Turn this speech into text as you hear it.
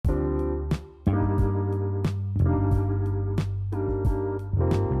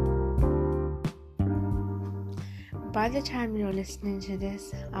by the time you're listening to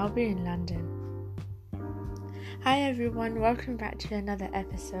this, I'll be in London. Hi everyone, welcome back to another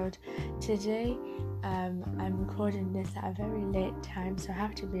episode. Today, I'm recording this at a very late time, so I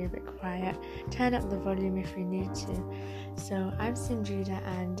have to be a bit quiet. Turn up the volume if you need to. So, I'm Sanjida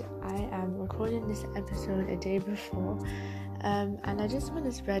and I am recording this episode a day before. And I just want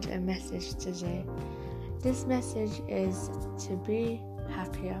to spread a message today. This message is to be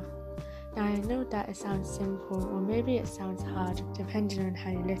happier. Now I know that it sounds simple, or maybe it sounds hard depending on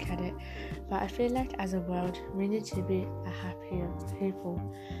how you look at it, but I feel like as a world we need to be a happier people.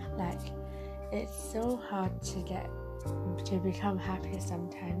 Like, it's so hard to become happier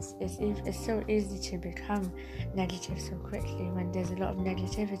sometimes. It's so easy to become negative so quickly when there's a lot of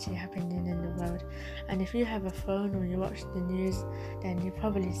negativity happening in the world. And if you have a phone or you watch the news, then you've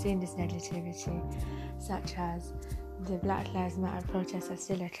probably seen this negativity, such as the Black Lives Matter protests are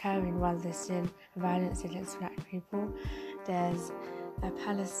still occurring while there's still violence against black people. There's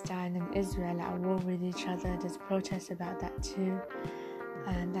Palestine and Israel at war with each other. There's protests about that too.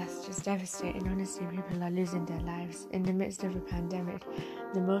 And that's just devastating. Honestly, people are losing their lives. In the midst of a pandemic,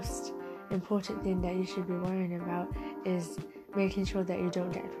 the most important thing that you should be worrying about is making sure that you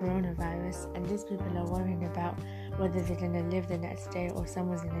don't get coronavirus. And these people are worrying about whether they're going to live the next day or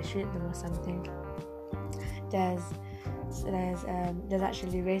someone's going to shoot them or something. There's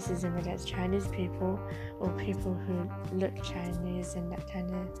actually racism against Chinese people or people who look Chinese in that kind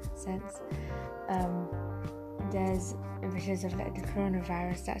of sense. There's, because of like the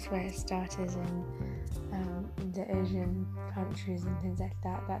coronavirus, that's where it started in the Asian countries and things like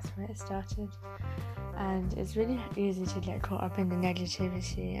that. That's where it started, and it's really easy to get caught up in the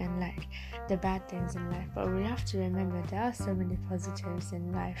negativity and like the bad things in life. But we have to remember there are so many positives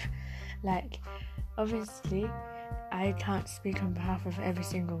in life. Like, obviously, I can't speak on behalf of every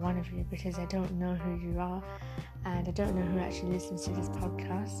single one of you because I don't know who you are and I don't know who actually listens to this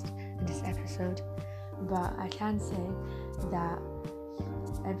podcast and this episode. But I can say that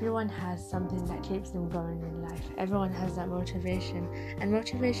everyone has something that keeps them going in life. Everyone has that motivation. And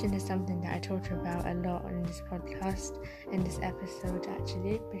motivation is something that I talk about a lot in this podcast, in this episode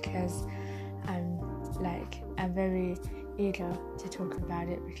actually, because I'm very eager to talk about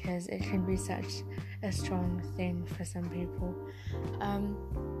it because it can be such a strong thing for some people.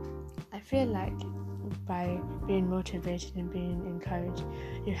 I feel like by being motivated and being encouraged,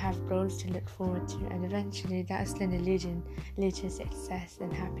 you have goals to look forward to, and eventually that's going to lead to success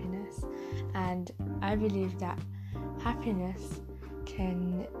and happiness. And I believe that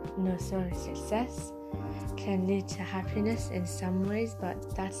success can lead to happiness in some ways,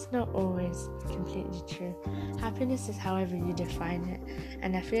 but that's not always completely true. Happiness is however you define it,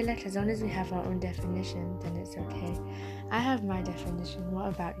 and I feel like as long as we have our own definition, then it's okay. I have my definition. What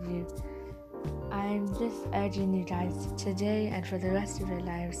about you? I'm just urging you guys today and for the rest of your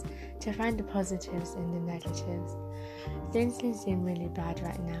lives to find the positives in the negatives. Things can seem really bad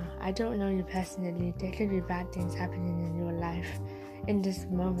right now. I don't know you personally. There could be bad things happening in your life in this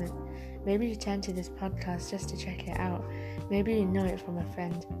moment. Maybe you turn to this podcast just to check it out. Maybe you know it from a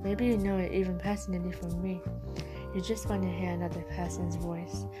friend. Maybe you know it even personally from me. You just want to hear another person's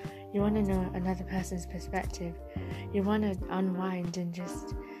voice. You want to know another person's perspective. You want to unwind and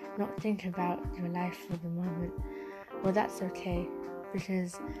just not think about your life for the moment. Well, that's okay,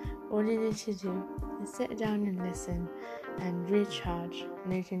 because all you need to do is sit down and listen and recharge,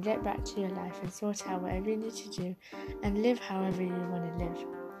 and you can get back to your life and sort out whatever you need to do and live however you want to live.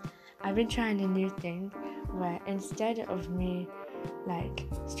 I've been trying a new thing where instead of me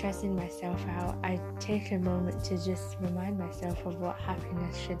stressing myself out, I take a moment to just remind myself of what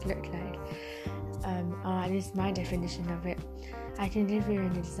happiness should look like, or at least my definition of it. I can give you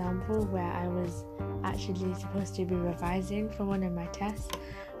an example where I was actually supposed to be revising for one of my tests,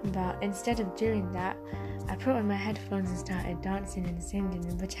 but instead of doing that, I put on my headphones and started dancing and singing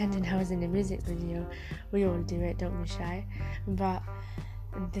and pretending I was in a music video. We all do it, don't be shy. But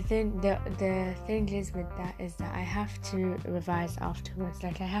the thing is with that is that I have to revise afterwards.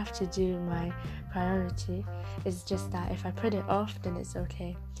 Like, I have to do my priority. It's just that if I put it off, then it's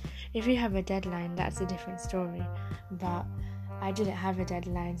okay. If you have a deadline, that's a different story. But I didn't have a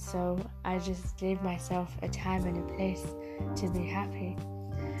deadline, so I just gave myself a time and a place to be happy.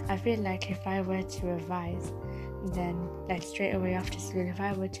 I feel like if I were to revise, then straight away after school, if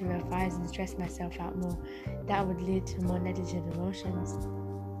I were to revise and stress myself out more, that would lead to more negative emotions.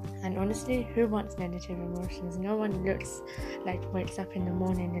 And honestly, who wants negative emotions? No one wakes up in the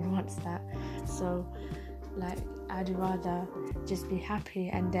morning and wants that. So Like, I'd rather just be happy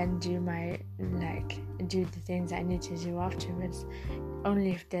and then do the things I need to do afterwards,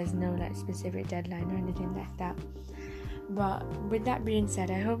 only if there's no like specific deadline or anything like that. But with that being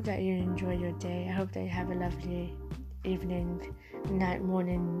said, I hope that you enjoy your day. I hope that you have a lovely evening, night,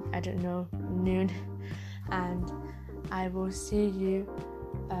 morning, I don't know, noon, and I will see you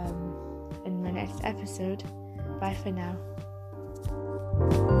in my next episode. Bye for now.